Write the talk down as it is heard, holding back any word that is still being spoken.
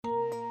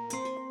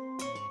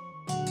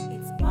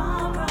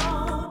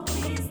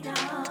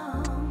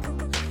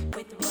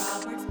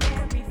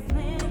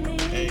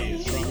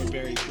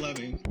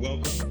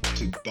Welcome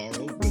to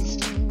Borrow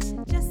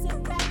Wisdom. Just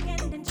sit back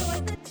and enjoy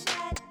the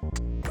chat.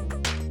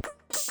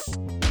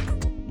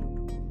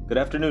 Good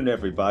afternoon,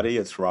 everybody.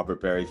 It's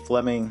Robert Barry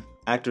Fleming,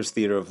 Actors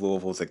Theater of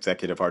Louisville's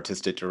Executive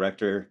Artistic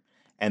Director,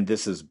 and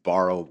this is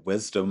Borrow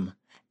Wisdom.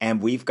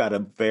 And we've got a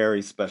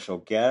very special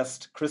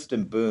guest.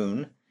 Kristen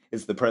Boone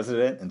is the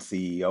president and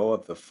CEO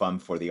of the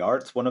Fund for the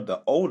Arts, one of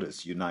the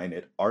oldest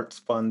United Arts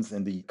funds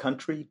in the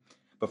country.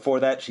 Before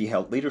that, she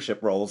held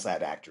leadership roles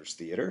at Actors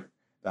Theater,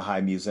 the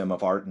High Museum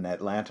of Art in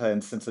Atlanta,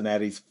 and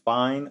Cincinnati's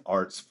Fine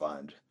Arts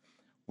Fund.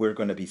 We're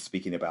going to be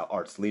speaking about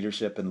arts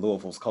leadership in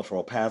Louisville's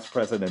cultural past,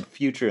 present, and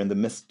future in the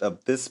midst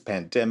of this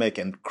pandemic.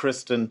 And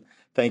Kristen,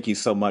 thank you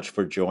so much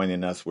for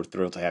joining us. We're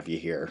thrilled to have you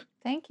here.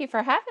 Thank you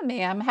for having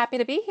me. I'm happy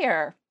to be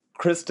here.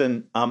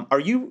 Kristen, are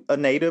you a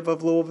native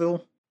of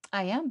Louisville?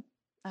 I am.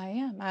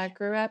 I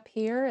grew up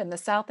here in the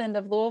south end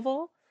of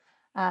Louisville.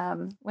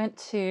 Went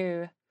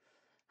to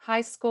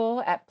high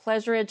school at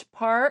Pleasure Ridge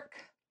Park.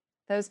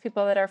 Those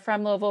people that are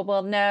from Louisville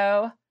will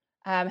know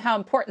how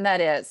important that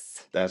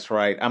is. That's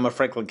right. I'm a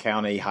Franklin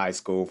County high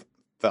school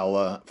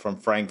fella from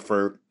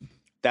Frankfort.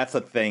 That's a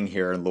thing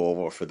here in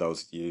Louisville for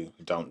those of you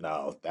who don't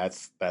know.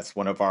 That's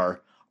one of our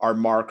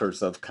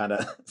markers of kind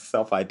of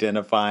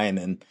self-identifying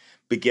and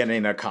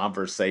beginning a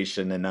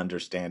conversation and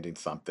understanding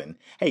something.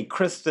 Hey,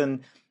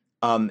 Kristen,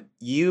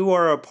 you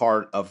are a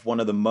part of one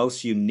of the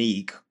most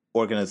unique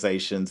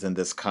organizations in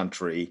this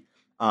country.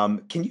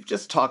 Can you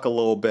just talk a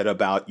little bit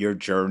about your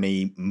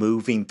journey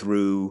moving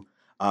through?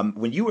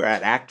 When you were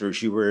at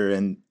Actors, you were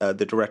in the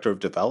director of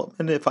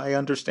development, if I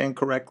understand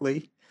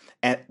correctly.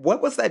 And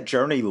what was that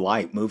journey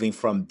like, moving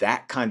from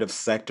that kind of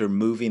sector,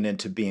 moving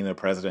into being the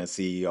president and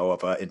CEO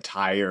of an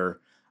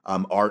entire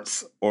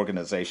arts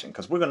organization?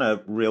 Because we're going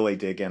to really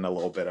dig in a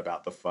little bit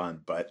about the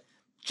fund, but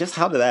just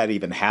how did that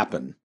even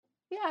happen?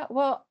 Yeah,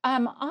 well,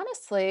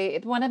 honestly,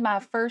 one of my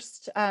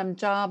first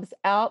jobs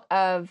out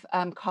of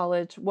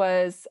college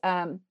was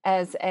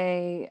as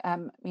a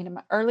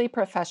my early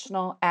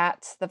professional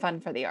at the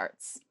Fund for the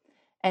Arts,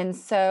 and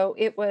so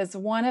it was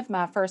one of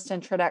my first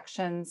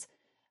introductions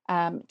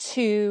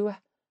to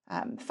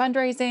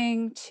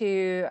fundraising,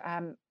 to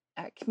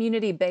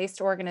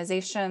community-based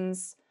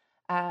organizations,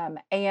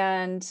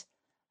 and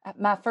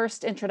my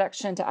first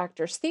introduction to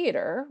Actors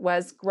Theater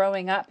was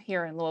growing up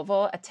here in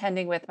Louisville,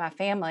 attending with my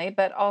family,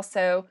 but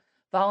also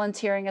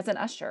volunteering as an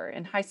usher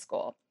in high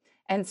school.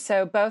 And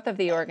so both of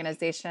the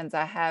organizations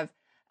I have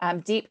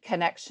deep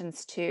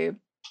connections to.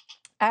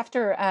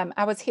 After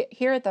I was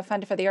here at the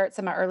Fund for the Arts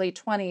in my early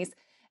 20s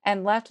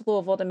and left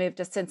Louisville to move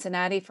to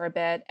Cincinnati for a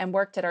bit and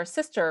worked at our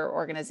sister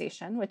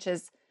organization, which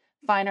is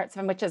Fine Arts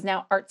Fund, which is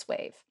now Arts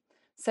Wave.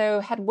 So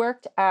had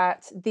worked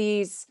at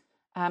these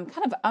kind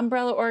of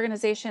umbrella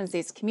organizations,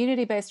 these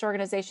community-based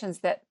organizations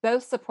that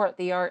both support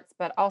the arts,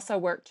 but also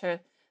work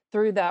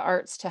through the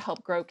arts to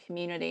help grow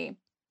community.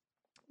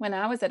 When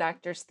I was at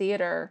Actors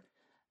Theater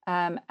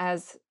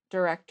as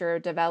director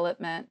of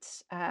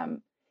development,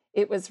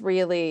 it was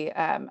really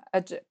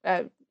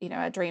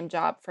a dream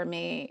job for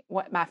me.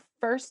 My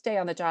first day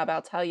on the job,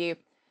 I'll tell you,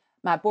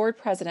 my board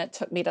president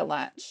took me to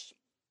lunch,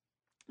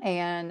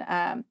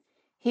 and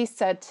he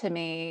said to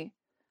me,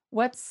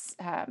 "What's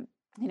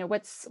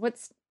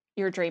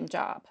your dream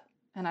job?"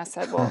 And I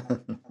said, "Well,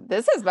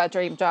 this is my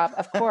dream job,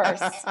 of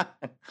course."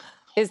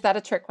 Is that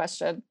a trick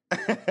question?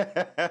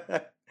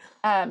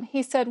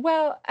 He said,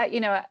 "Well,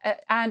 I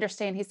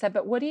understand." He said,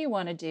 "But what do you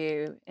want to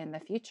do in the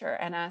future?"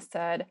 And I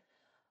said,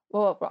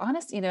 "Well,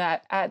 honest,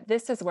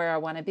 this is where I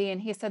want to be."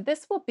 And he said,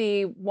 "This will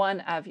be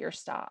one of your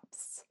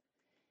stops."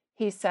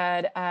 He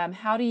said,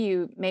 "How do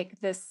you make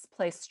this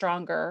place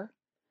stronger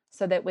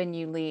so that when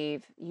you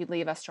leave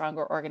a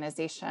stronger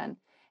organization?"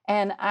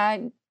 And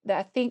I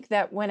think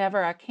that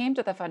whenever I came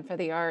to the Fund for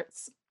the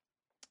Arts,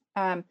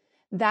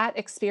 that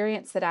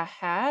experience that I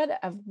had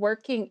of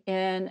working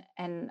in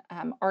an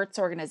arts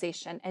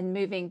organization and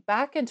moving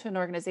back into an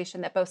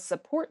organization that both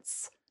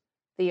supports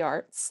the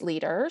arts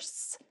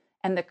leaders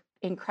and the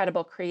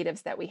incredible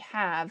creatives that we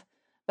have,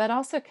 but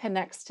also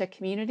connects to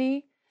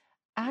community,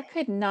 I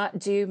could not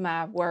do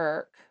my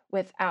work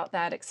without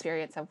that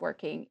experience of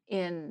working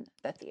in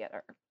the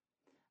theater.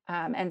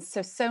 And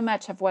so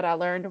much of what I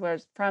learned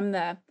was from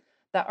the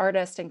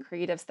artists and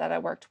creatives that I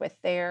worked with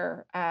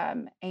there.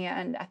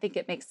 And I think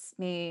it makes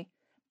me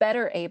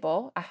better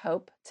able, I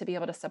hope, to be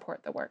able to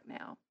support the work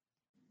now.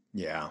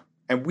 Yeah.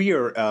 And we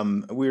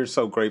are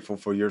so grateful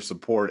for your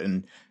support.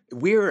 And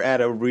we're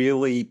at a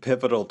really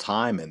pivotal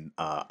time in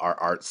our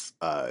arts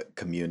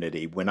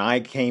community. When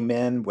I came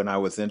in, when I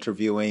was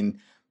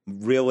interviewing,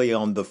 really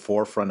on the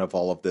forefront of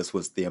all of this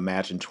was the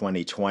Imagine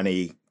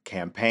 2020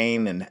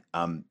 campaign and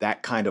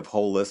that kind of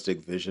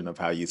holistic vision of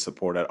how you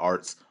support an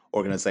arts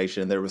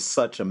organization. There was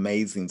such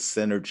amazing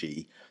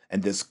synergy.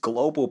 And this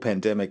global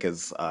pandemic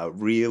has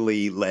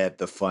really led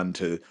the fund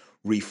to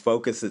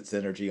refocus its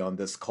energy on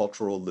this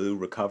Cultural Lou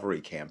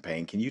recovery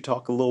campaign. Can you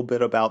talk a little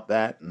bit about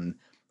that and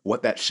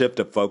what that shift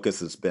of focus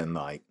has been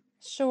like?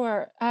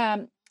 Sure.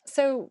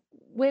 So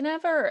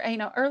whenever,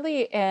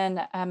 early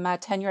in my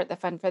tenure at the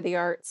Fund for the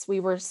Arts, we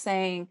were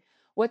saying,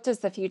 what does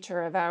the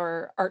future of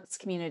our arts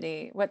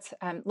community what's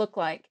look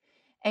like?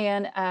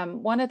 And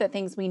one of the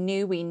things we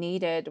knew we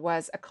needed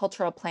was a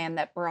cultural plan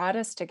that brought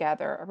us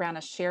together around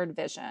a shared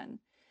vision.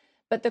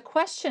 But the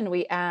question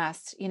we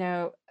asked,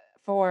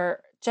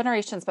 for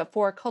generations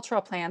before,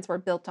 cultural plans were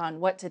built on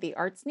what do the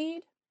arts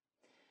need?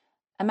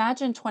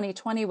 Imagine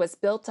 2020 was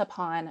built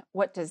upon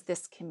what does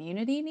this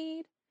community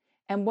need?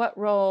 And what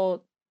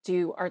role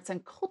do arts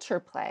and culture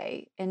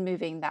play in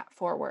moving that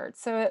forward?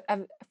 So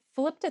it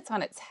flipped it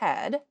on its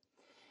head.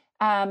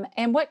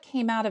 And what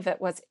came out of it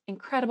was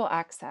incredible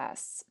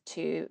access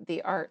to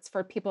the arts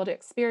for people to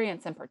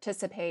experience and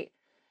participate,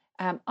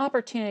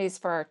 opportunities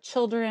for our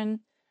children,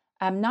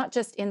 not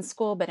just in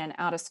school, but in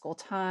out of school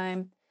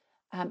time,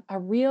 a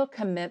real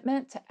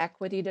commitment to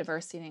equity,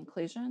 diversity, and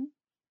inclusion,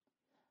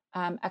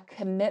 a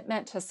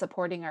commitment to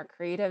supporting our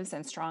creatives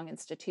and strong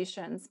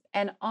institutions,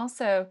 and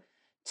also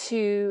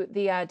to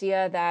the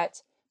idea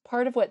that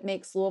part of what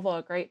makes Louisville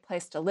a great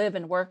place to live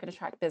and work and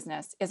attract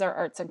business is our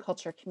arts and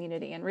culture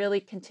community, and really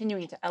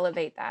continuing to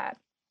elevate that.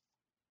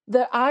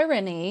 The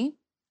irony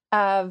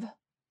of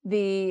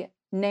the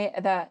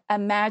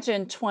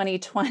Imagine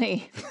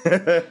 2020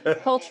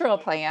 cultural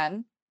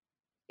plan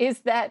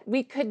is that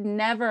we could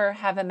never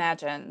have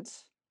imagined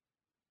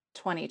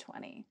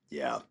 2020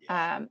 Yeah.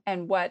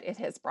 and what it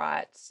has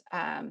brought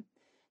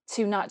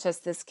to not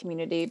just this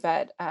community,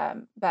 but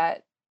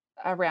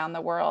around the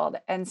world.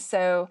 And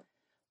so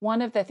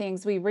one of the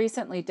things we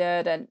recently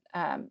did, and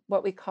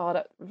what we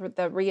called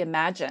the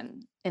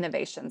Reimagine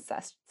Innovation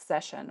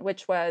Session,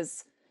 which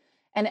was,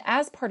 and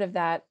as part of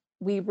that,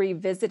 we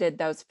revisited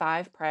those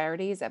 5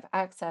 priorities of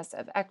access,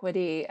 of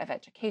equity, of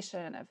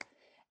education,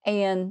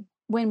 and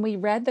when we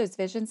read those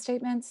vision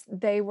statements,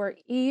 they were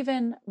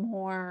even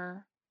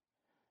more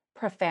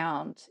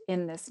profound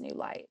in this new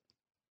light,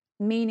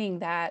 meaning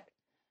that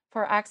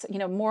for access,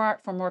 more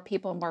art for more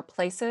people, more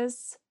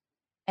places,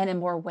 and in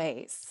more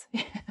ways,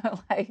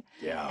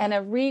 Yeah. and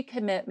a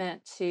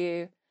recommitment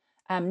to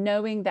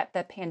knowing that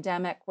the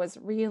pandemic was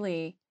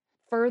really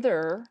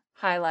further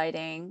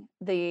highlighting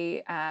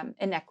the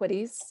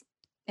inequities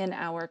in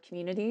our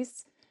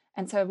communities.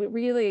 And so we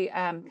really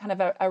kind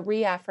of a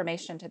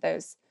reaffirmation to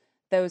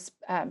those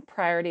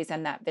priorities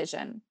and that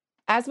vision.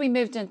 As we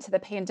moved into the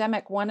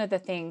pandemic, one of the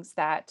things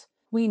that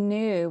we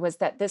knew was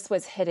that this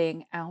was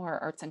hitting our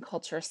arts and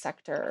culture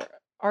sector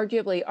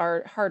arguably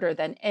harder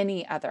than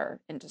any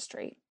other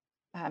industry.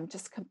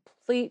 Just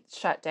complete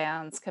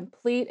shutdowns,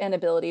 complete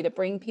inability to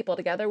bring people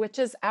together, which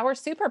is our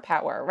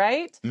superpower,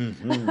 right?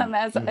 Mhm.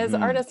 As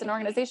Mhm. artists and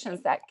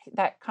organizations,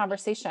 that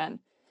conversation.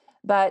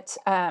 But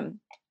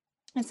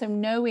and so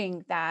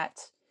knowing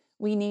that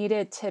we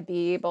needed to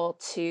be able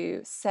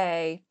to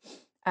say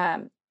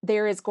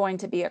there is going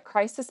to be a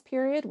crisis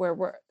period where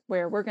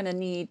we're going to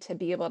need to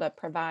be able to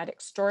provide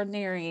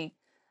extraordinary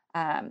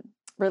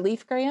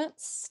relief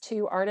grants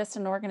to artists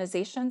and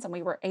organizations, and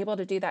we were able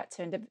to do that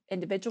to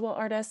individual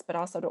artists, but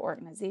also to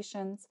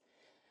organizations.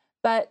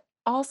 But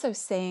also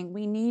saying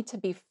we need to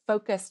be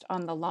focused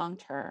on the long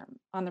term,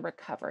 on the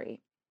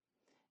recovery.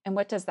 And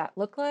what does that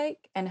look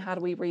like? And how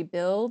do we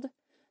rebuild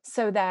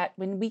so that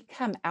when we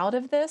come out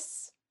of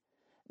this,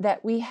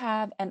 that we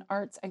have an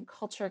arts and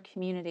culture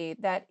community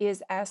that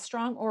is as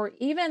strong or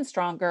even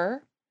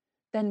stronger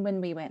than when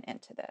we went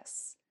into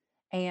this.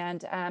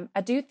 And I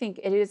do think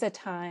it is a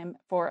time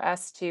for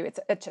us it's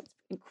an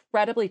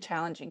incredibly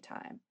challenging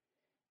time.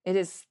 It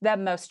is the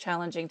most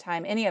challenging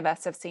time any of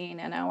us have seen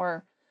in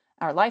our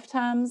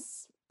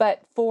lifetimes.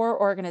 But for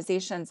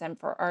organizations and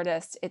for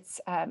artists,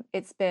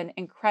 it's been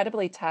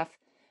incredibly tough.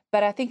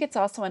 But I think it's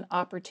also an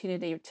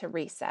opportunity to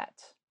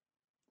reset,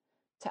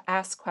 to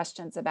ask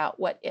questions about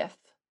what if.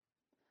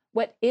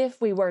 What if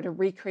we were to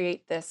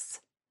recreate this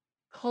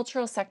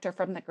cultural sector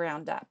from the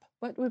ground up?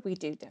 What would we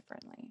do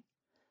differently?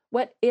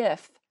 What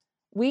if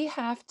we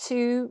have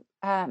to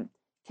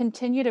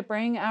continue to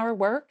bring our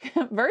work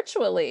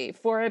virtually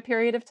for a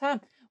period of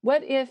time?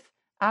 What if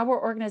our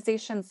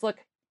organizations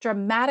look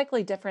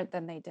dramatically different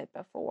than they did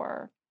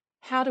before?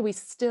 How do we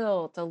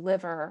still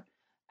deliver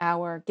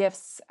our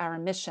gifts, our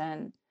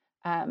mission,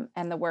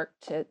 and the work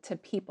to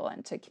people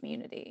and to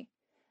community?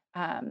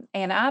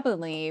 And I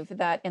believe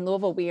that in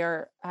Louisville, we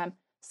are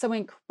so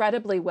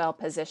incredibly well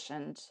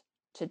positioned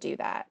to do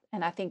that.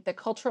 And I think the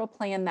cultural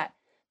plan,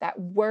 that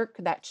work,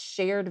 that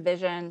shared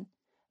vision,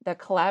 the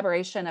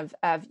collaboration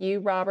of you,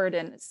 Robert,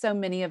 and so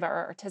many of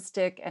our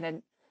artistic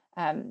and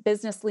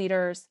business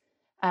leaders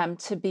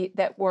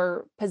that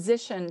were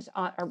positioned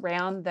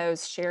around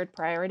those shared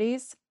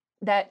priorities,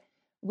 that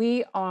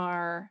we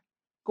are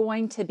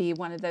going to be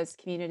one of those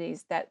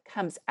communities that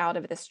comes out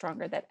of this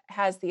stronger, that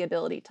has the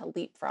ability to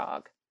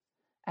leapfrog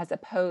as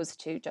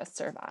opposed to just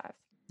survive.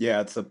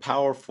 Yeah, it's a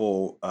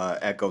powerful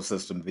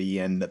ecosystem to be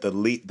in.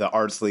 The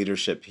arts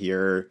leadership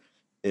here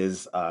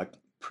is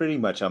pretty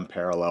much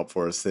unparalleled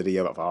for a city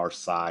of our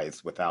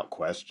size, without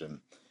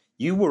question.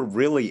 You were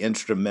really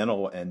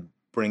instrumental in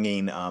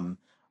bringing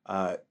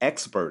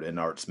expert in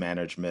arts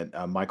management,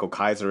 Michael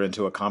Kaiser,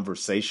 into a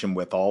conversation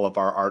with all of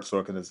our arts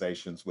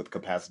organizations with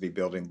Capacity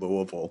Building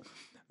Louisville.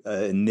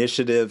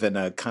 initiative and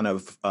a kind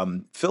of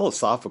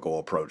philosophical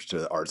approach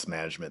to arts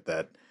management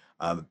that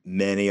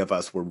many of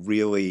us were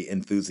really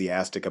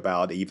enthusiastic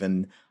about,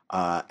 even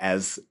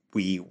as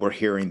we were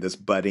hearing this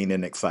budding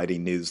and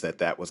exciting news that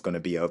that was going to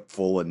be a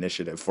full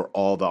initiative for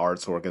all the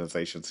arts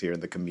organizations here in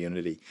the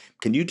community.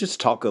 Can you just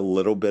talk a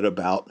little bit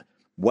about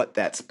what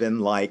that's been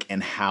like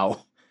and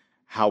how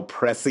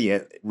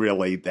prescient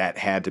really that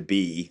had to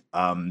be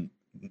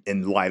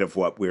in light of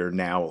what we're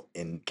now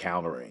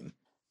encountering?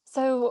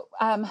 So,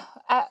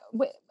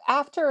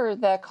 after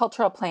the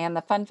cultural plan,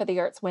 the Fund for the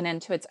Arts went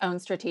into its own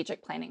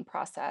strategic planning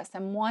process.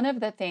 And one of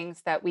the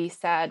things that we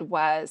said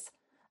was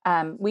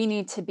we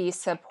need to be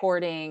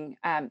supporting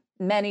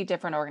many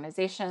different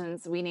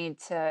organizations. We need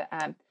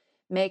to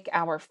make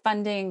our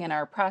funding and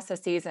our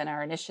processes and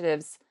our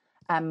initiatives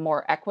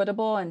more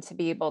equitable and to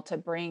be able to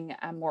bring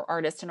more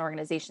artists and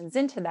organizations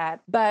into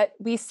that. But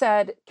we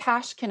said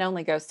cash can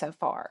only go so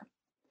far.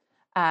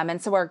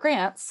 And so our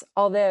grants,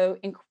 although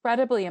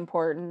incredibly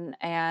important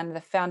and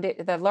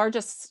the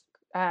largest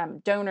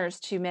donors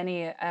to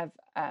many of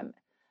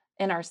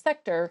in our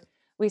sector,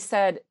 we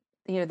said,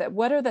 that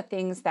what are the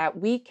things that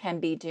we can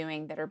be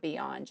doing that are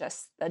beyond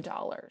just the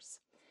dollars?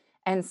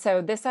 And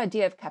so this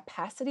idea of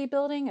capacity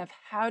building, of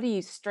how do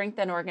you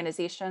strengthen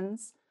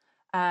organizations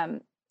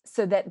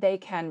so that they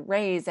can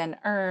raise and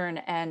earn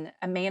and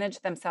manage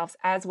themselves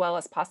as well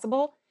as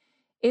possible,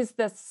 is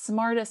the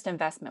smartest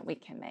investment we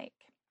can make.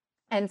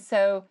 And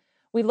so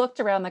we looked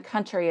around the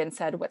country and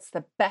said, what's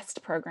the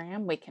best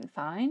program we can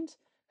find?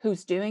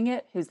 Who's doing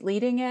it? Who's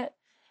leading it?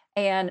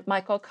 And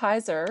Michael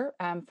Kaiser,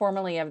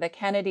 formerly of the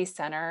Kennedy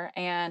Center,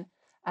 and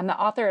the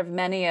author of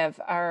many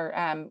of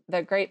our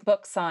the great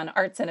books on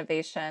arts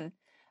innovation,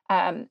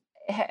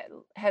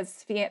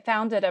 has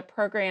founded a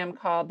program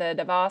called the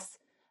DeVos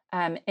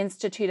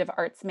Institute of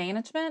Arts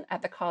Management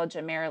at the College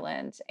of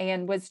Maryland,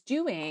 and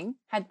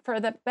had for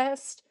the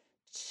best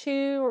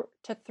 2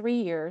 to 3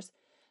 years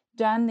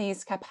done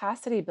these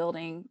capacity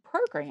building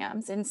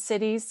programs in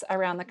cities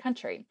around the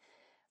country.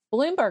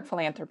 Bloomberg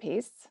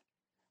Philanthropies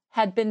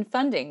had been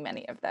funding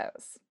many of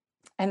those.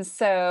 And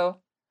so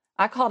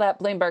I called up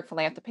Bloomberg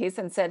Philanthropies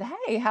and said,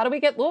 hey, how do we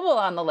get Louisville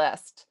on the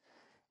list?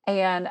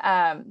 And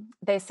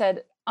they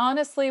said,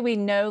 honestly, we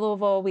know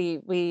Louisville,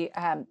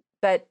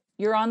 but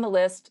you're on the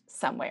list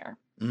somewhere.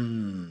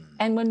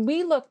 And when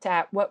we looked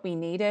at what we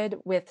needed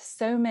with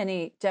so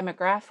many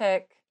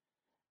demographic,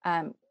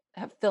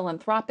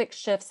 philanthropic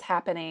shifts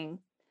happening,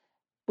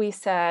 we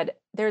said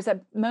there's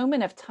a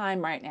moment of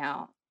time right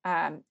now.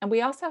 And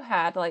we also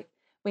had, like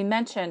we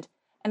mentioned,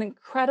 an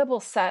incredible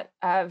set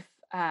of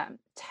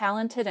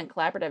talented and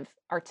collaborative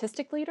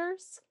artistic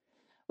leaders.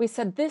 We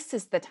said this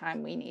is the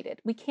time we needed.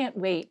 We can't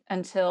wait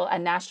until a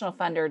national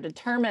funder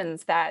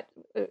determines that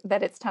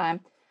it's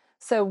time.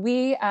 So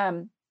we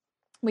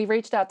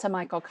reached out to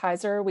Michael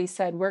Kaiser. We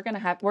said we're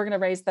going to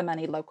raise the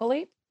money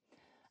locally.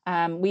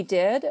 We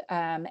did,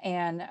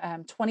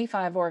 and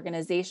 25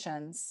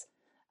 organizations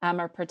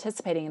are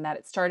participating in that.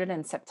 It started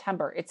in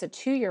September. It's a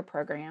 2-year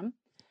program.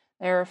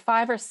 There are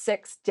 5 or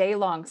 6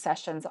 day-long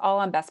sessions, all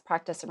on best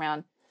practice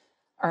around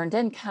earned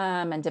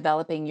income and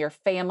developing your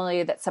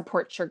family that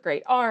supports your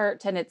great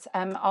art, and it's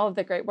all of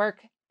the great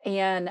work.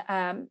 And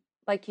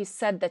like you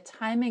said, the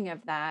timing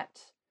of that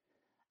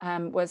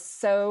was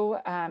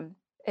so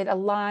it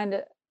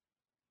aligned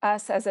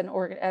us as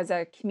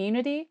a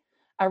community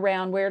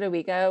around where do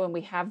we go, and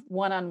we have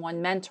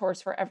one-on-one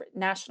mentors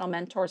national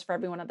mentors for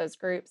every one of those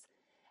groups.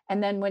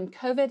 And then when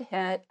COVID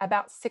hit,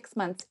 about 6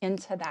 months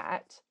into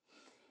that,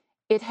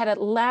 it had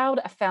allowed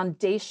a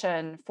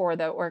foundation for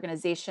the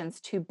organizations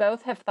to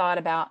both have thought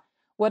about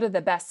what are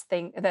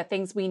the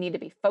things we need to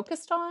be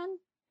focused on,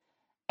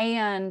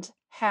 and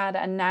had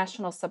a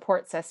national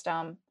support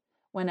system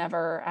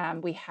whenever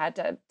we had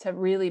to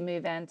really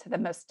move into the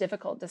most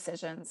difficult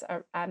decisions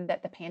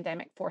that the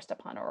pandemic forced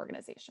upon our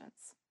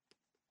organizations.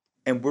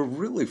 And we're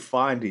really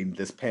finding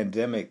this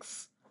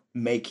pandemic's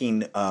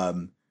making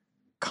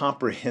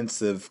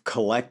comprehensive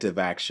collective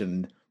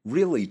action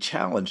really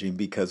challenging,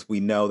 because we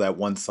know that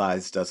one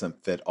size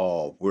doesn't fit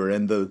all. We're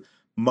in the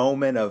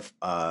moment of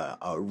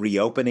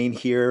reopening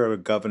here. Our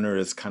governor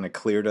has kind of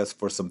cleared us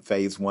for some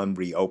phase 1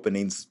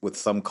 reopenings with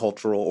some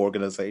cultural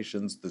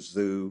organizations, the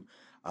zoo.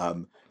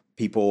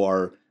 People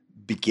are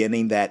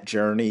beginning that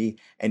journey.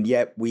 And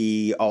yet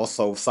we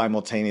also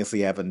simultaneously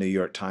have a New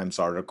York Times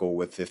article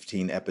with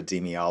 15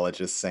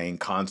 epidemiologists saying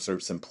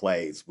concerts and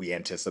plays, we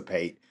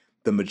anticipate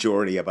the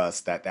majority of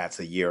us that's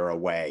a year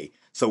away.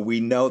 So we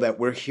know that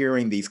we're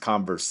hearing these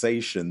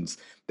conversations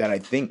that I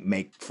think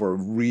make for a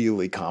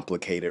really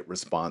complicated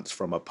response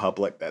from a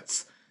public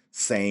that's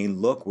saying,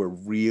 look, we're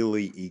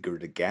really eager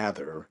to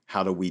gather.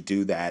 How do we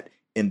do that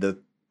in the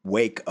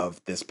wake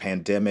of this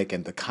pandemic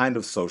and the kind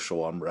of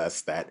social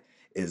unrest that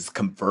is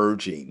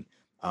converging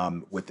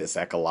with this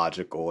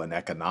ecological and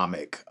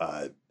economic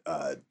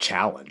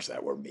challenge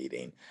that we're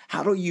meeting?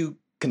 How do you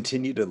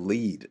continue to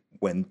lead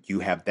when you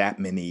have that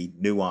many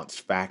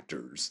nuanced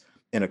factors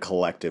in a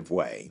collective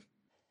way?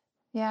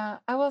 Yeah,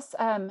 I was,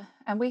 and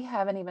we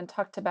haven't even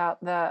talked about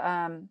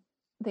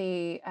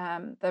the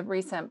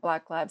recent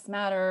Black Lives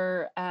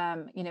Matter,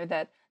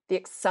 that the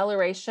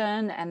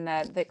acceleration and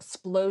the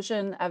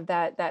explosion of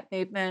that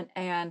movement,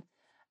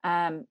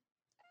 um,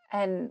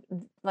 and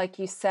like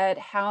you said,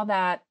 how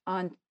that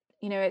on,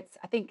 it's,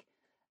 I think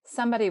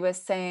somebody was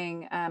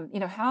saying,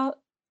 how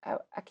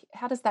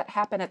does that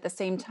happen at the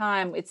same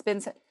time? It's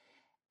been,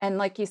 and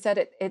like you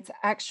said, it's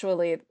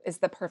actually is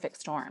the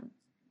perfect storm.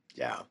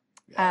 Yeah.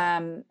 Yeah.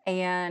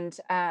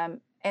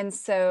 And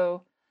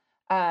so,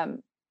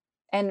 um,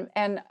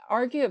 and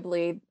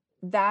arguably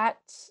that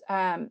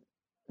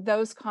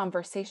those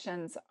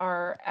conversations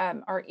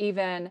are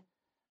even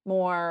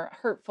more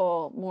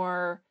hurtful,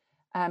 more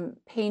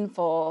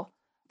painful,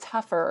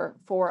 tougher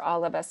for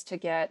all of us to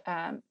get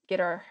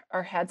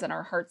our heads and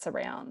our hearts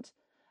around.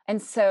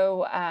 And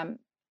so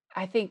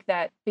I think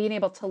that being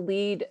able to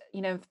lead,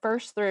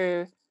 first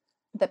through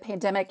the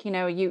pandemic,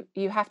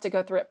 you have to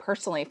go through it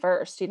personally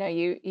first.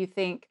 You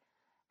think,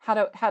 how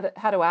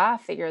do I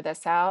figure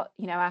this out?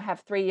 I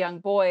have 3 young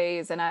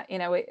boys, and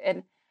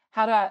and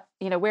how do I,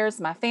 where's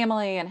my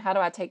family, and how do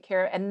I take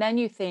care? And then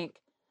you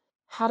think,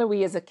 how do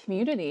we as a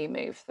community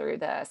move through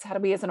this? How do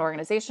we as an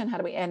organization? How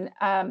do we? And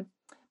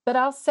but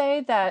I'll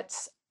say that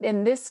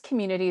in this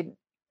community,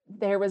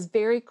 there was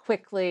very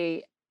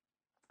quickly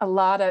a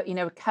lot of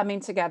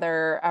coming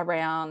together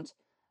around,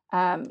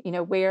 how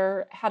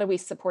do we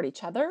support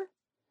each other?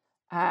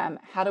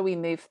 How do we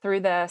move through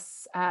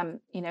this? And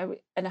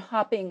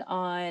hopping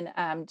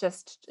on,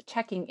 just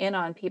checking in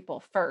on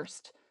people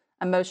first,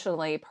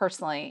 emotionally,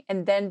 personally,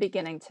 and then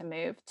beginning to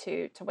move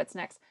to what's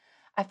next.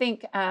 I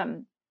think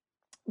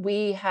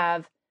we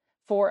have,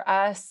 for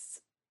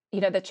us,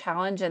 the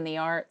challenge in the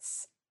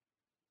arts.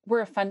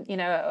 We're a fun,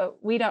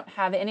 we don't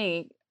have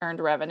any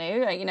earned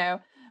revenue.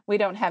 We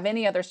don't have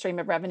any other stream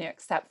of revenue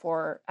except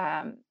for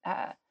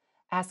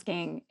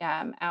asking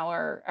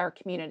our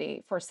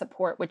community for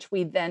support, which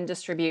we then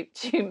distribute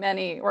to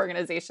many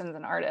organizations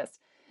and artists.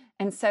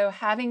 And so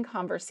having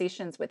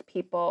conversations with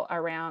people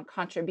around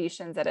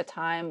contributions at a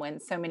time when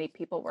so many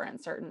people were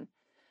uncertain,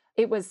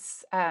 it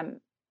was,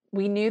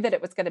 we knew that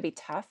it was going to be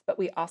tough, but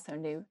we also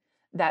knew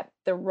that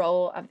the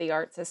role of the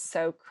arts is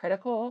so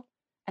critical,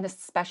 and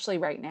especially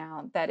right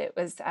now, that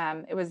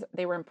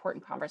they were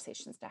important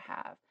conversations to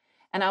have.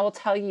 And I will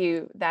tell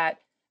you that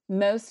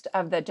most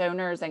of the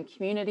donors and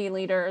community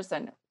leaders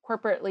and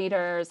corporate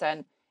leaders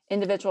and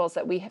individuals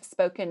that we have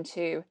spoken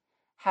to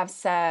have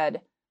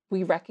said,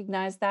 we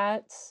recognize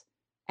that,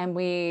 and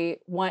we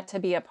want to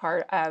be a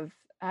part of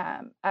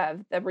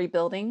the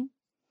rebuilding.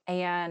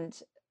 And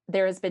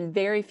there has been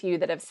very few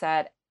that have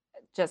said,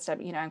 just,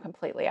 I'm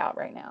completely out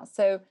right now.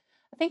 So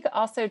I think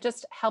also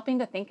just helping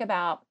to think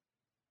about,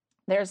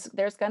 there's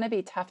going to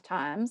be tough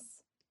times,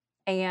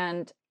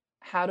 and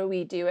how do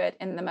we do it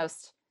in the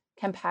most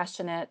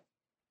compassionate,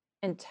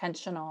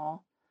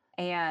 intentional,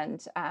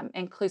 and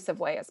inclusive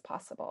way as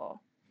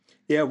possible.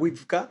 Yeah,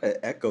 we've got an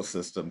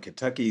ecosystem.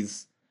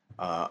 Kentucky's,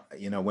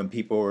 when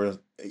people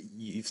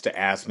used to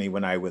ask me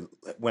when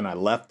I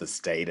left the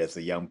state as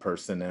a young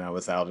person and I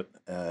was out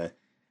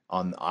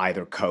on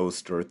either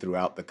coast or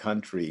throughout the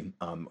country,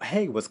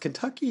 hey, was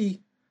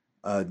Kentucky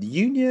the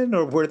Union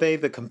or were they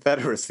the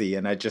Confederacy?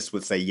 And I just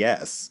would say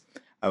yes.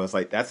 I was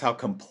like, that's how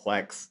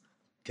complex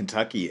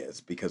Kentucky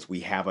is, because we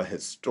have a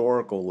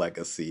historical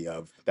legacy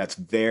of that's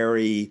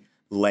very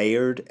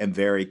layered and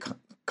very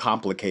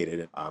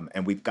complicated.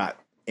 And we've got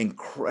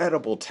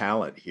incredible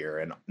talent here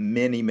in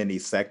many, many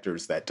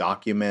sectors that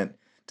document,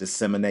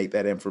 disseminate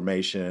that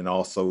information, and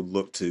also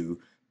look to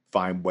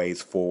find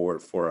ways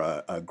forward for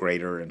a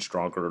greater and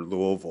stronger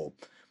Louisville.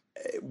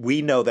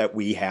 We know that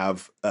we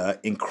have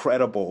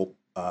incredible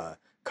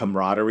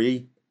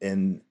camaraderie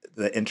in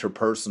the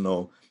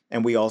interpersonal,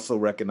 and we also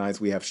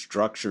recognize we have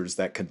structures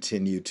that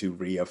continue to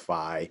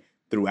reify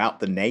throughout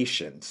the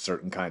nation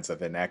certain kinds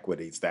of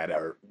inequities that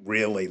are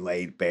really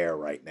laid bare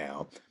right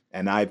now.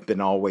 And I've been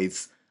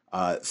always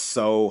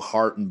so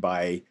heartened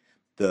by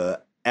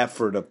the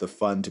effort of the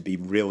fund to be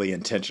really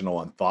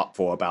intentional and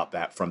thoughtful about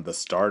that from the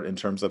start in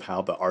terms of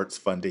how the arts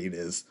funding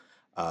is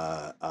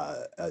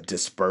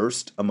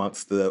dispersed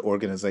amongst the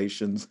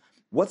organizations.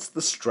 What's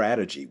the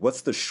strategy?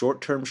 What's the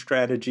short-term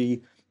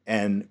strategy?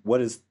 And what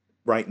is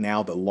right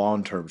now the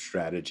long-term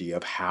strategy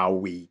of how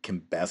we can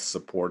best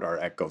support our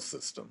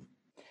ecosystem?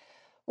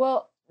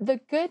 Well, the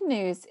good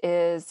news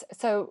is,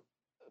 so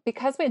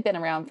because we've been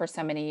around for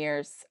so many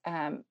years,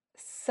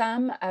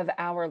 some of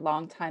our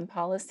longtime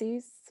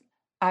policies,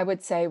 I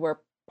would say,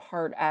 were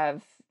part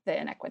of the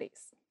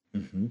inequities.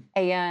 Mm-hmm.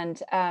 And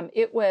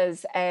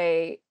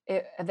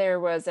there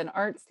was an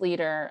arts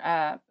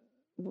leader.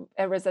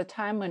 There was a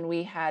time when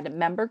we had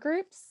member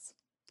groups,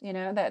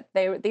 that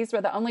these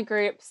were the only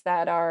groups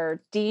that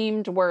are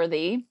deemed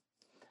worthy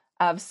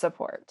of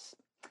support.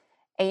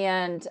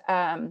 And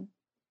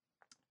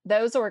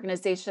those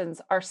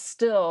organizations are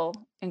still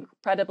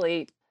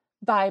incredibly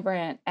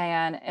vibrant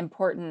and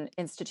important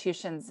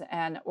institutions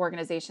and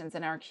organizations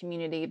in our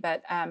community.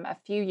 But a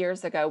few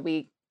years ago,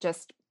 we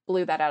just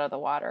blew that out of the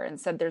water and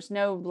said there's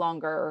no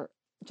longer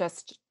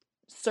just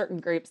certain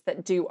groups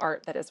that do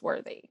art that is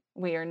worthy.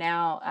 We are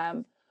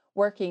now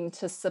working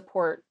to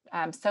support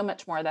so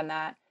much more than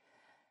that.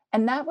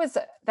 And that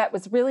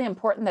was really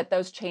important that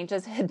those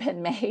changes had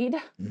been made,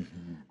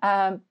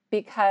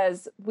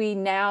 because we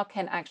now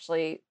can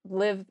actually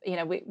live.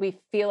 We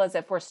feel as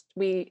if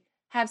we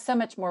have so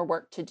much more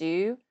work to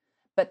do,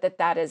 but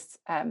that has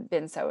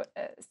been so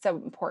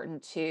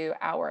important to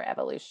our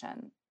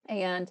evolution.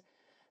 And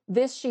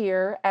this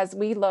year, as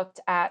we looked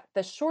at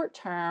the short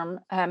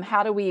term,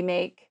 how do we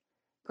make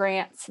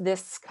grants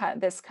this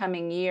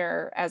coming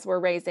year as we're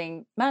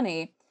raising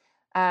money?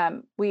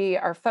 We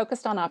are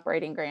focused on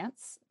operating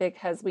grants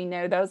because we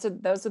know those are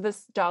the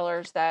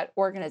dollars that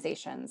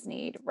organizations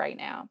need right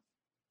now.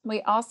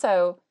 We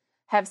also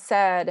have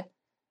said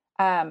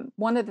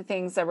one of the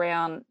things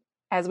around,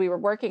 as we were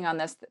working on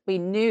this, we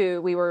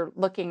knew we were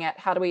looking at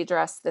how do we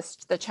address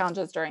the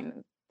challenges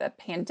during the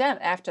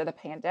pandemic, after the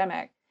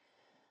pandemic.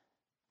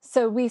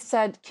 So we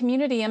said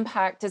community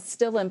impact is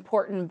still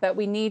important, but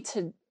we need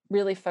to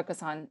really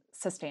focus on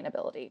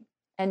sustainability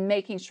and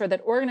making sure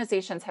that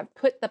organizations have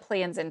put the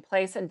plans in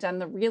place and done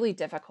the really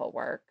difficult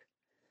work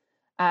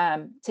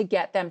to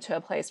get them to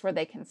a place where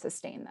they can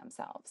sustain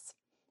themselves.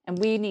 And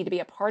we need to be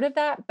a part of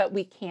that, but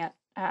we can't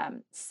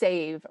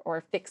save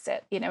or fix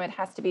it. It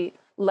has to be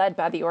led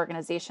by the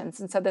organizations.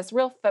 And so this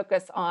real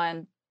focus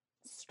on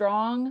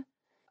strong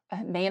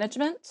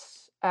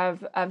management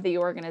of the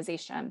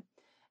organization.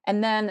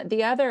 And then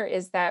the other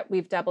is that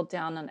we've doubled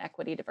down on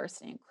equity,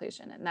 diversity, and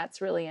inclusion. And that's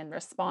really in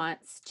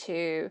response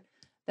to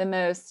the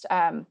most,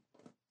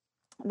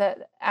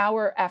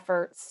 our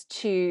efforts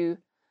to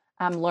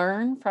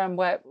learn from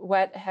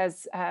what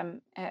has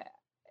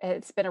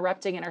it's been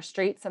erupting in our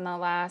streets in the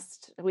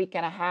last week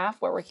and a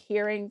half, where we're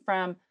hearing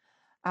from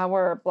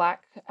our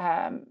Black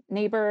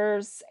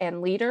neighbors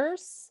and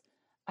leaders,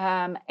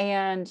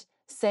 and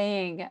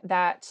saying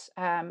that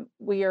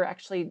we are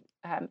actually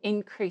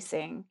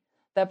increasing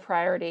the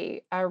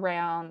priority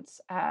around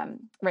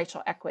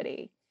racial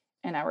equity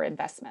in our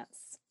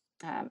investments,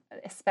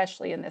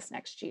 especially in this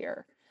next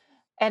year,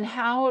 and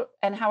how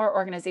our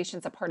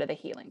organization's a part of the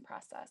healing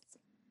process.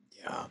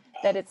 Yeah.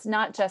 That it's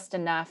not just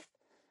enough.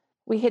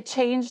 We had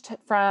changed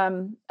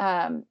from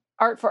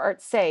art for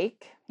art's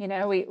sake.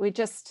 We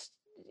just,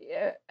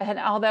 and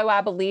although I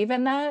believe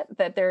in that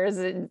there is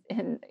an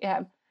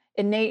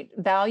innate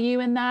value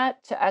in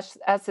that to us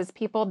as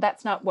people,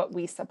 that's not what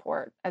we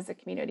support as a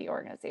community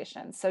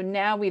organization. So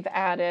now we've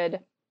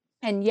added,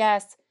 and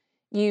yes,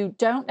 you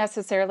don't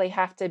necessarily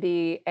have to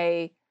be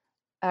a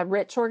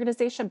rich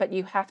organization, but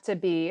you have to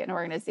be an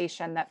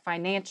organization that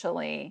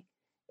financially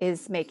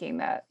is making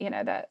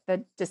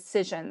the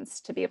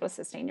decisions to be able to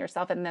sustain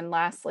yourself. And then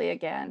lastly,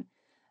 again,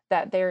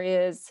 that there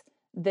is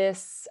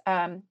this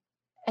an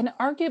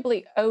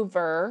arguably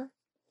over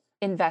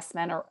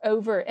investment or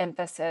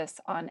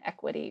overemphasis on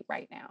equity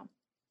right now,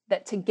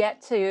 that to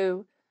get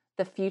to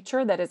the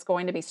future that is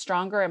going to be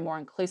stronger and more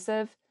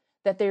inclusive,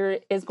 that there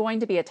is going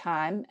to be a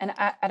time, and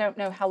I don't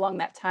know how long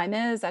that time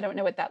is, I don't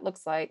know what that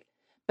looks like,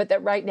 but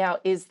that right now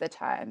is the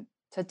time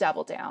to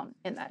double down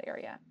in that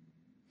area.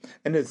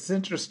 And it's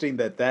interesting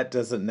that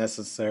doesn't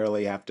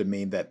necessarily have to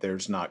mean that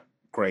there's not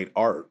great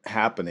art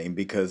happening,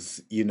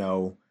 because,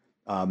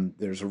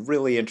 there's a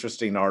really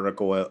interesting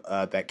article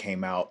that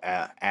came out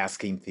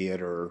asking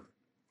theater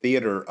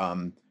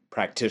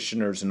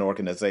practitioners and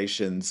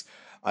organizations,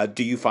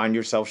 do you find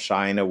yourself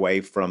shying away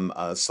from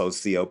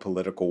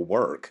socio-political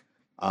work?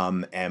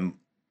 And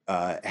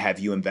have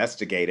you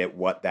investigated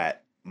what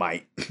that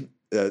might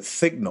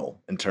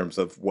signal in terms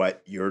of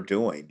what you're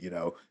doing?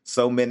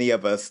 So many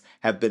of us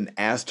have been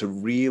asked to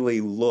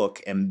really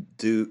look and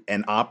do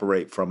and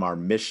operate from our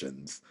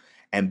missions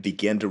and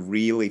begin to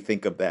really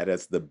think of that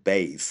as the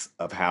base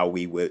of how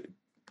we would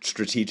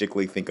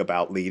strategically think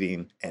about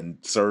leading and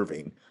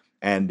serving.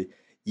 And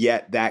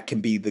yet that can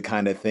be the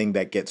kind of thing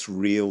that gets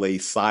really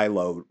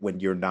siloed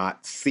when you're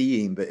not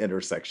seeing the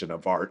intersection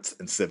of arts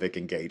and civic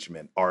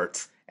engagement,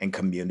 arts and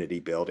community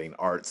building,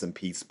 arts and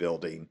peace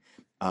building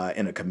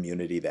in a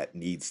community that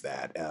needs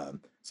that.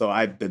 So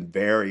I've been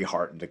very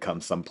heartened to come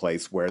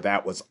someplace where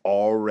that was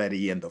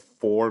already in the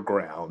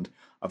foreground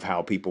of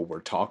how people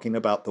were talking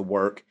about the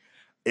work.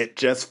 It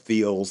just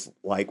feels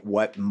like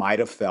what might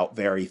have felt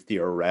very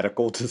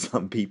theoretical to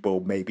some people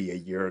maybe a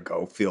year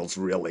ago feels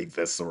really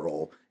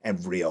visceral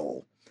and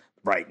real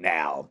right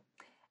now.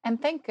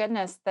 And thank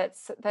goodness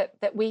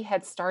that we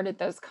had started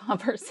those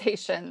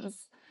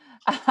conversations,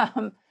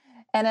 and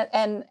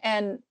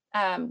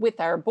with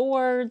our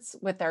boards,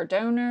 with our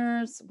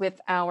donors,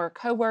 with our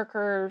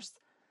coworkers,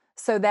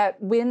 so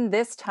that when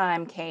this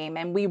time came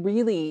and we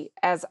really,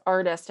 as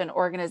artists and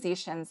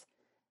organizations,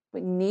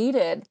 we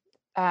needed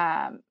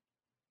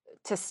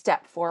to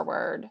step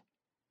forward,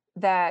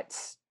 that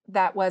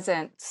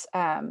wasn't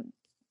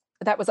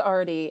that was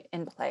already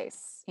in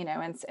place,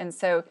 and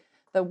so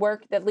the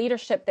work, the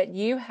leadership that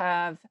you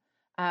have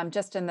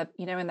just in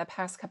the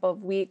past couple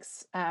of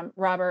weeks,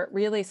 Robert,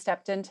 really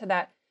stepped into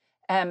that,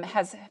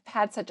 has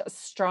had such a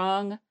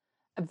strong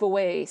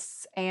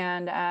voice,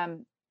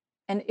 and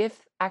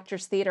if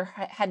Actors Theater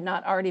had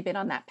not already been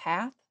on that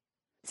path,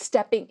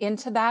 stepping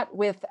into that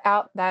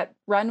without that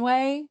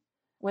runway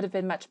would have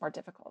been much more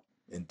difficult.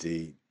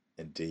 Indeed,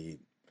 indeed.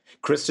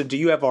 Krista, do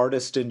you have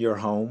artists in your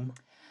home?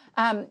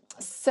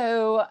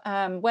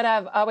 What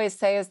I've always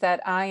say is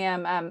that I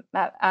am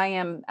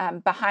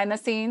behind the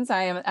scenes.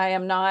 I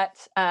am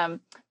not the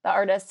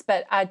artist,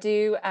 but I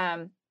do.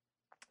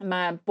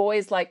 My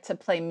boys like to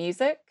play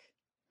music,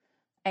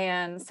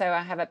 and so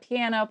I have a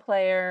piano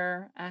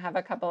player. I have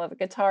a couple of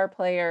guitar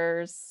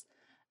players.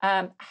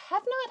 I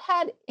have not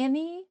had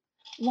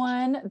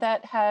anyone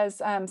that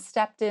has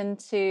stepped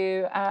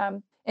into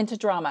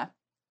drama.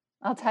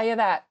 I'll tell you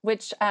that,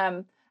 which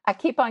I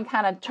keep on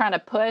kind of trying to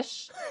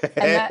push,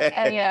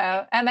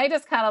 and they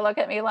just kind of look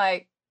at me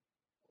like,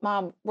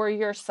 "Mom, we're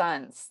your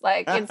sons.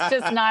 Like, it's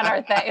just not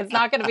our thing. It's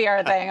not going to be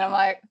our thing." I'm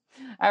like,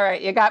 "All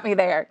right, you got me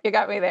there. You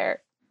got me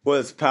there." Well,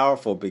 it's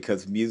powerful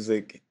because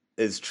music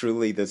is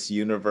truly this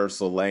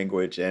universal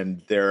language,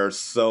 and there are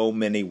so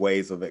many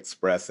ways of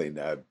expressing.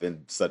 I've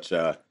been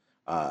so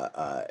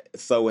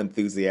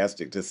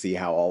enthusiastic to see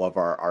how all of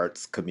our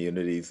arts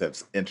communities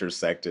have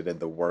intersected, and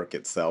the work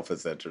itself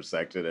has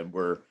intersected, and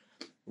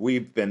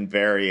we've been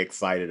very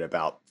excited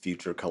about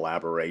future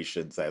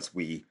collaborations as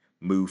we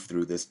move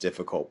through this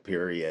difficult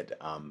period.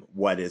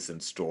 What is in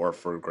store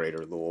for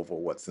Greater Louisville?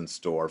 What's in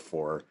store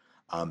for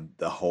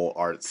the whole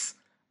arts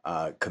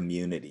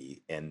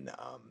community, and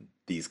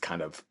these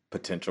kind of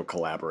potential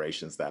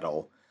collaborations that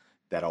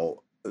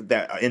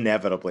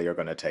inevitably are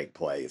going to take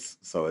place.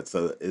 So it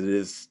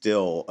is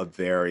still a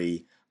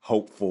very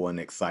hopeful and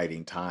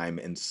exciting time,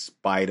 in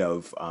spite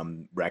of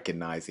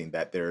recognizing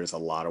that there is a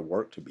lot of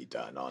work to be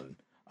done on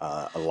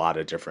a lot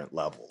of different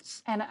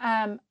levels. And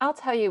I'll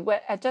tell you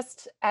what,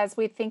 just as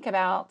we think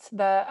about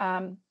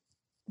the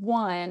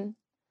one,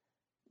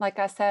 like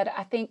I said,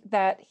 I think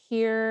that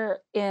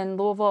here in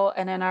Louisville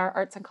and in our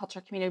arts and culture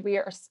community, we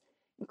are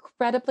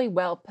incredibly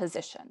well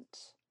positioned.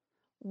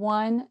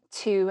 One,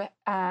 to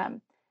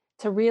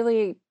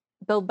really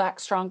build back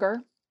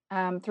stronger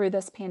through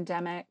this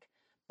pandemic,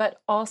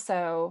 but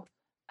also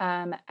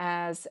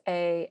as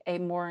a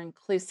more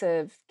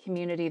inclusive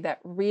community that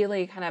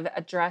really kind of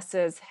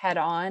addresses head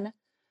on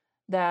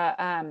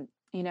the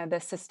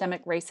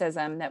systemic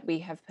racism that we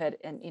have put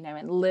in,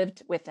 and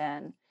lived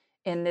within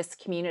in this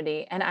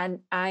community.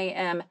 And I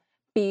am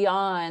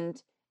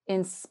beyond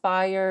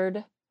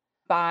inspired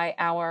by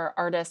our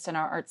artists and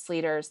our arts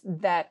leaders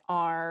that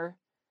are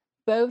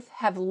both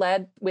have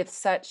led with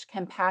such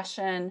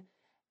compassion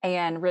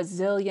and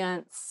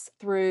resilience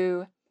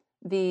through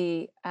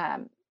the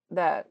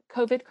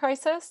COVID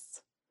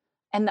crisis,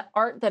 and the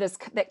art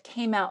that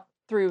came out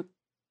through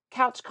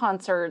couch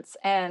concerts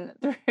and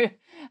through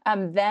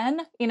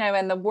then,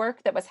 and the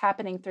work that was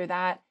happening through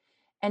that.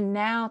 And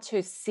now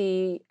to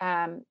see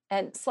and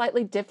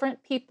slightly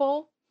different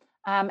people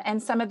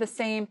and some of the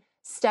same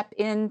step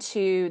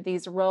into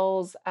these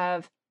roles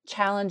of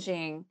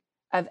challenging,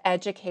 of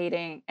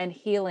educating and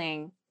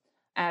healing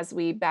as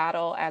we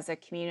battle as a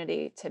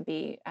community to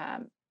be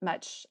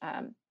much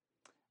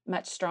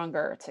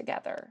stronger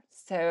together.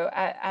 So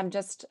I'm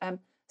just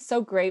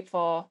so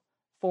grateful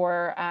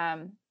for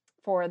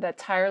the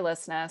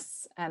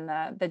tirelessness and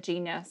the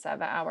genius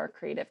of our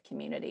creative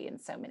community in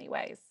so many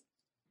ways.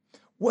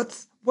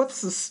 What's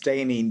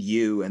sustaining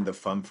you and the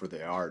Fund for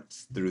the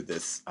Arts through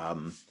this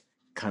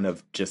kind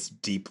of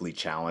just deeply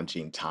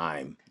challenging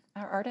time?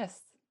 Our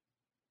artists.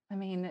 I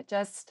mean,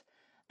 just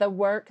the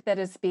work that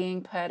is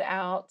being put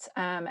out.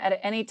 At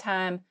any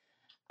time,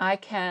 I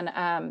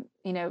can,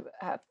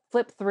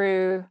 flip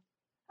through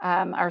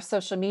our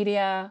social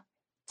media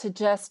to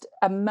just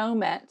a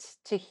moment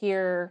to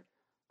hear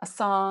a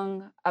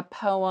song, a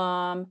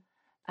poem.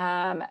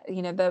 That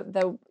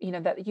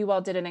you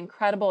all did an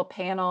incredible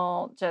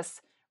panel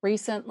just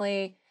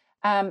recently.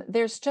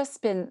 There's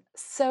just been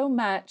so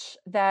much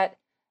that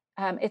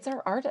it's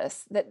our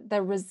artists, that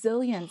the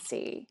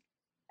resiliency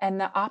and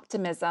the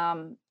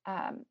optimism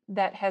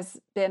that has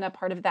been a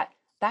part of that.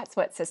 That's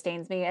what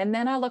sustains me. And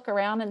then I look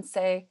around and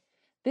say,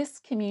 this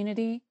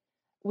community,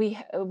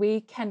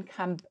 we can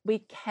come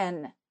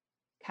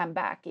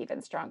back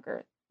even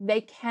stronger.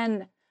 They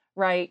can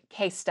write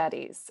case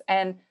studies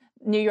and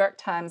New York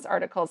Times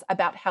articles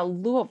about how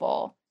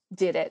Louisville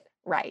did it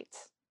right,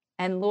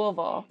 and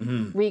Louisville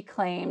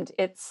reclaimed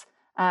its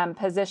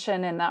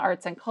position in the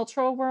arts and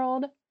cultural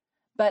world.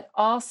 But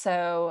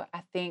also,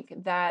 I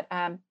think that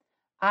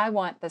I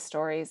want the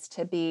stories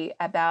to be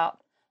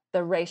about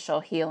the racial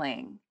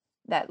healing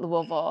that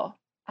Louisville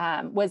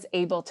was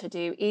able to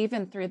do,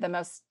 even through the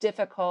most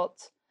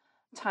difficult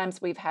times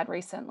we've had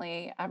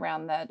recently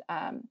around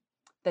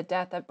the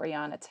death of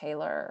Breonna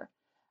Taylor.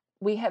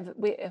 We have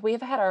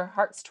had our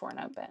hearts torn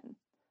open,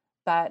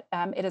 but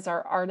it is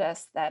our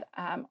artists that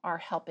are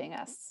helping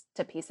us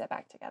to piece it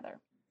back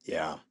together.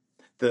 Yeah.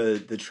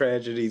 The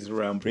tragedies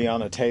around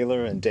Breonna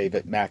Taylor and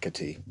David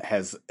McAtee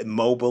has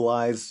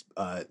mobilized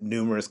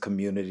numerous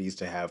communities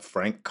to have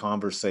frank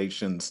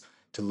conversations,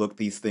 to look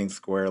these things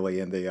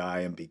squarely in the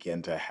eye and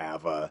begin to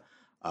have a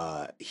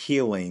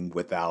healing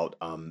without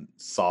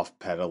soft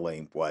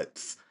pedaling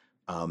what's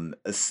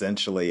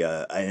essentially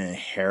an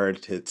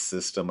inherited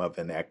system of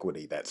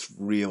inequity that's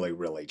really,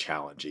 really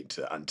challenging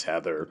to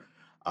untether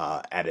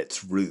at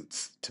its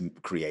roots to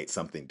create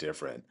something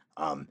different.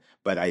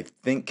 But I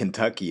think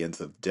Kentuckians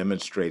have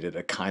demonstrated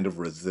a kind of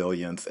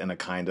resilience and a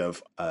kind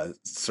of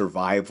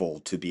survival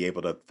to be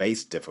able to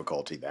face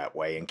difficulty that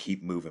way and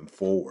keep moving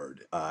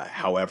forward,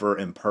 however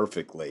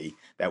imperfectly,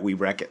 that we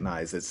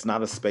recognize it's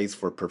not a space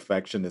for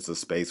perfection, it's a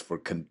space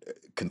for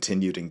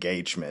continued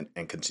engagement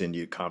and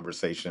continued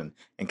conversation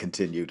and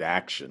continued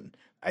action.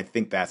 I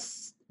think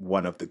that's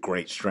one of the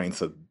great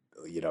strengths of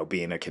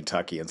being a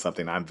Kentuckian,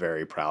 something I'm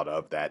very proud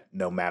of, that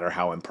no matter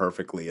how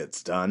imperfectly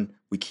it's done,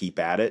 we keep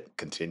at it,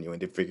 continuing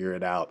to figure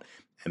it out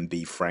and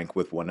be frank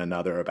with one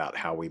another about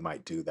how we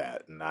might do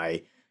that. And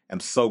I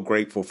am so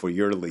grateful for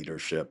your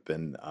leadership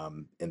in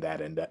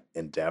that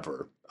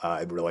endeavor.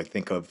 I really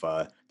think of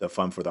the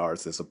Fund for the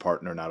Arts as a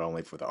partner, not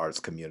only for the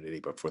arts community,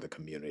 but for the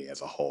community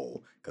as a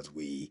whole, because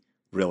we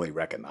really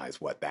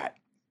recognize what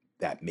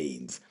that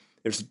means.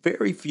 There's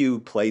very few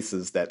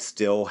places that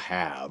still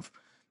have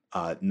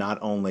not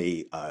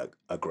only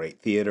a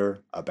great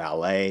theater, a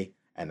ballet,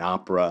 an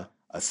opera,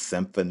 a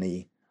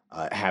symphony,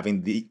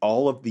 having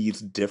all of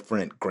these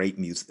different great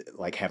music,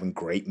 like having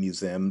great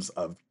museums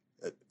of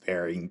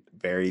varying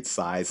varied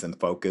size and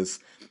focus.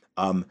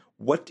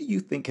 What do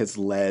you think has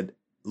led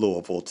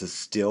Louisville to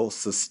still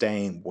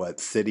sustain what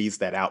cities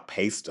that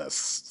outpaced us,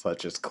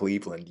 such as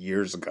Cleveland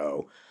years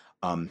ago,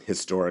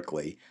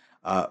 historically?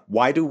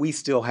 Why do we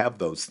still have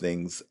those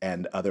things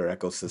and other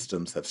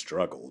ecosystems have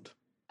struggled?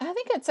 I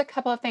think it's a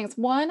couple of things.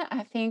 One,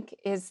 I think,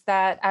 is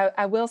that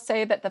I will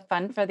say that the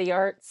Fund for the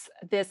Arts,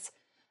 this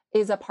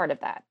is a part of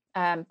that.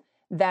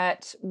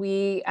 That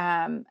we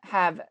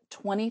have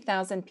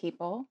 20,000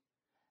 people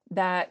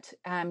that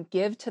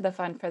give to the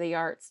Fund for the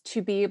Arts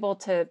to be able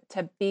to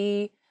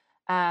be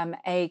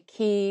a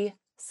key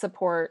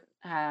support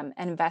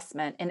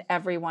investment in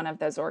every one of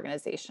those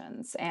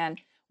organizations.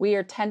 And we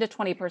are 10 to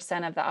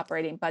 20% of the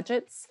operating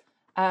budgets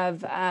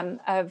of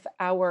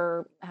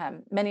our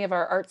many of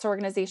our arts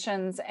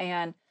organizations,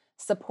 and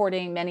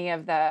supporting many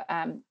of the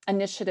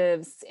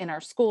initiatives in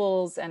our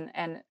schools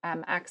and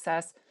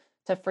access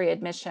to free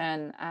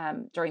admission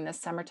during the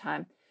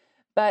summertime.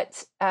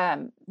 But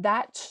the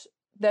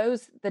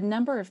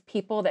number of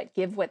people that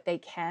give what they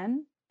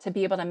can to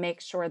be able to make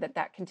sure that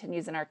that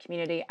continues in our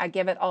community, I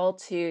give it all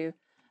to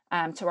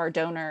our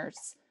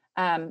donors,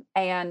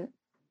 and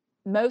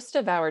most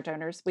of our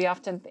donors, we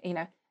often,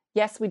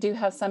 yes, we do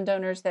have some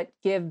donors that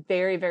give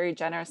very, very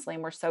generously,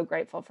 and we're so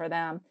grateful for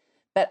them.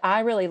 But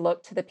I really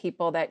look to the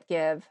people that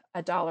give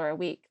 $1 a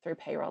week through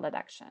payroll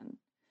deduction,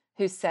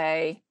 who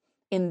say,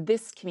 in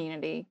this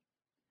community,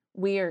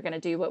 we are going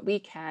to do what we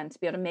can to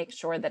be able to make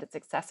sure that it's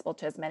accessible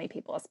to as many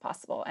people as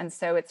possible. And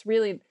so it's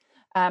really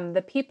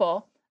the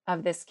people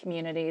of this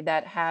community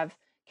that have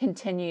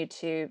continued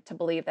to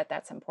believe that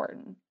that's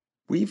important.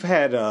 We've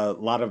had a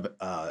lot of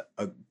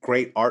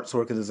great arts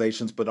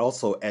organizations, but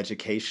also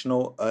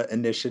educational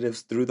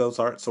initiatives through those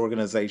arts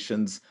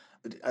organizations.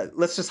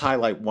 Let's just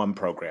highlight one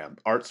program,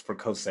 Arts for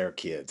COSAIR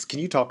Kids. Can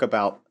you talk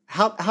about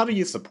how do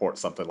you support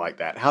something like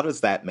that? How does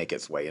that make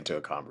its way into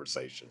a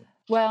conversation?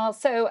 Well,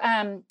 so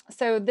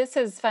this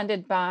is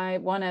funded by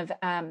one of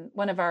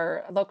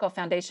our local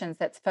foundations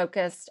that's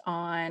focused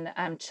on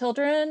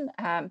children,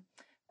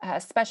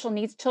 special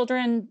needs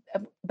children,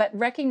 but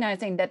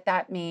recognizing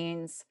that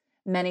means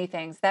many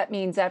things. That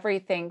means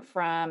everything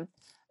from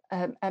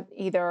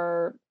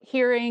either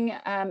hearing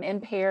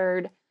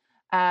impaired,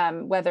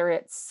 whether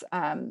it's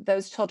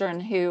those children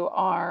who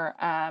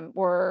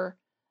were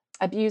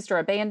abused or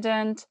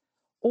abandoned,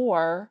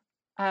 or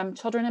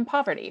children in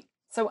poverty.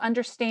 So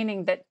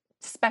understanding that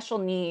special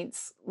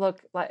needs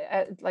look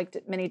like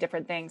many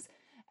different things.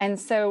 And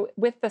so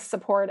with the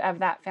support of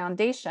that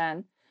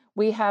foundation,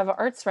 we have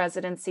arts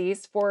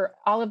residencies for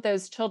all of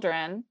those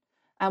children,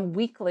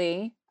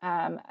 weekly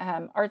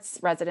arts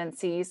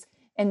residencies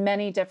in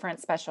many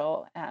different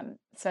special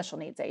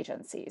needs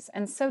agencies.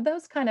 And so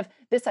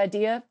this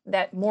idea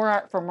that more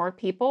art for more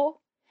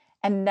people,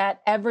 and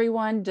that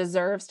everyone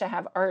deserves to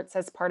have arts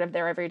as part of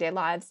their everyday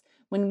lives.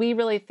 When we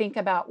really think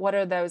about what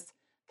are those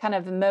kind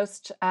of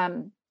most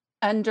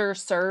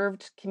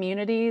underserved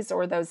communities,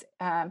 or those,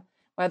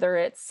 whether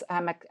it's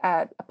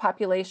a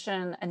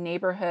population, a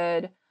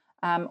neighborhood,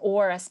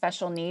 or a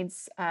special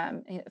needs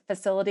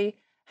facility,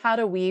 how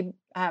do we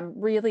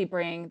really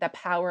bring the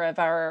power of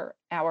our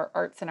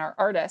arts and our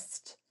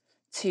artists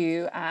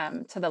to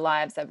the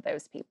lives of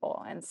those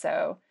people? And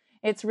so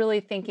it's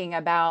really thinking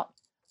about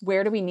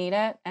where do we need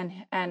it,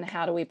 and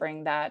how do we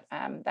bring that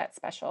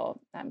special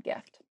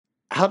gift.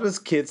 How does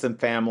kids and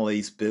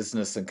families,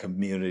 business and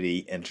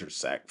community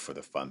intersect for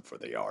the Fund for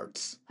the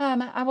Arts?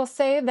 I will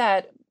say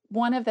that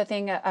one of the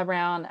things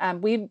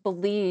around, we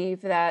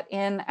believe that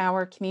in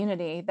our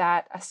community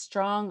that a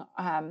strong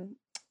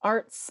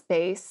art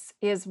space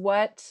is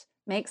what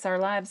makes our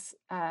lives,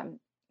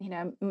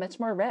 much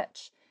more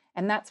rich.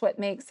 And that's what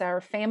makes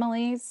our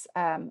families,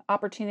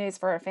 opportunities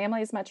for our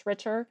families much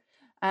richer.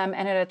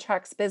 and it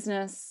attracts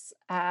business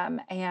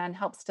and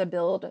helps to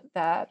build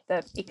the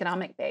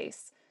economic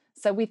base.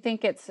 So we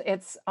think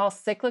it's all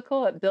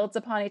cyclical. It builds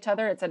upon each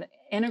other. It's an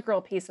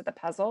integral piece of the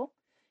puzzle.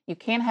 You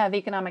can't have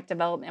economic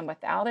development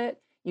without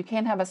it. You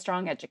can't have a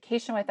strong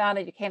education without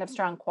it. You can't have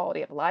strong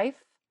quality of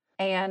life.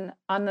 And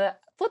on the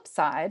flip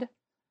side,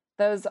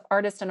 those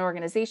artists and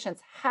organizations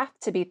have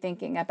to be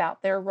thinking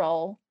about their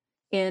role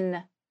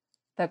in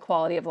the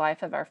quality of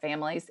life of our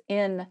families,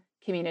 in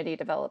community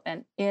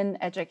development, in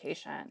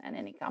education, and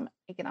in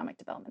economic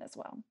development as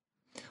well.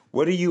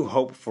 What do you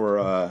hope for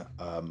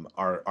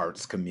our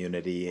arts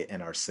community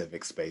and our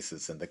civic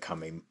spaces in the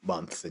coming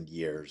months and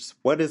years?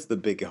 What is the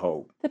big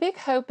hope? The big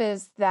hope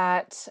is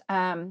that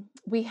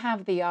we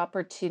have the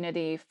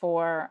opportunity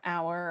for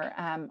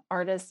our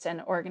artists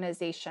and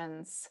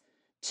organizations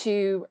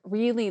to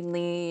really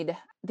lead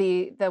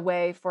the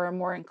way for a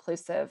more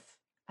inclusive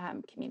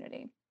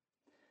community.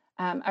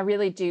 I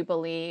really do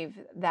believe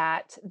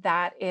that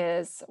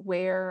is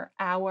where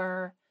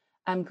our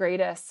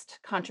greatest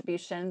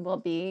contribution will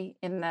be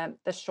in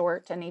the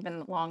short and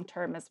even long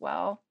term as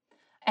well.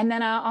 And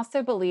then I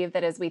also believe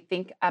that as we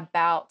think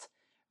about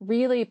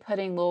really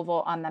putting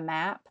Louisville on the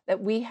map,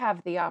 that we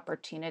have the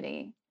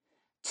opportunity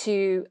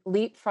to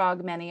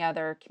leapfrog many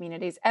other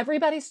communities.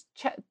 Everybody's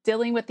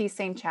dealing with these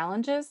same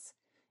challenges.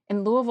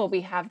 In Louisville,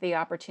 we have the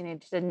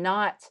opportunity to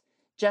not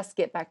just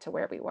get back to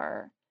where we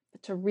were,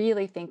 but to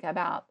really think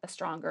about a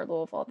stronger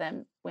Louisville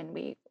than when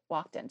we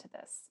walked into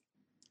this.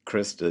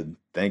 Kristen,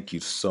 thank you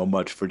so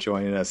much for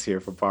joining us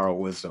here for Borrowed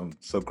Wisdom.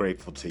 So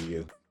grateful to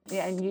you.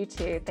 Yeah, and you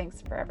too.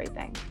 Thanks for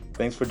everything.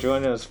 Thanks for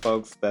joining us,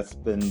 folks. That's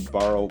been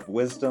Borrowed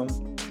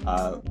Wisdom.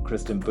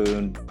 Kristen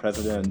Boone,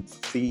 President and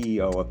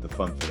CEO of the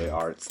Fund for the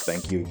Arts.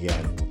 Thank you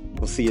again.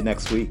 We'll see you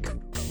next week.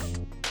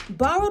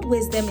 Borrowed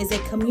Wisdom is a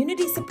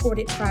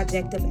community-supported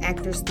project of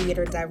Actors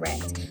Theater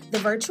Direct, the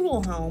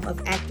virtual home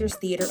of Actors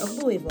Theater of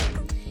Louisville.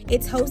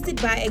 It's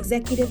hosted by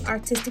Executive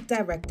Artistic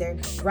Director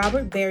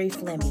Robert Barry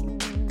Fleming.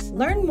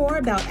 Learn more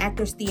about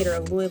Actors Theater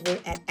of Louisville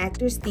at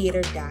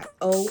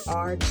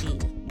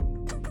actorstheater.org.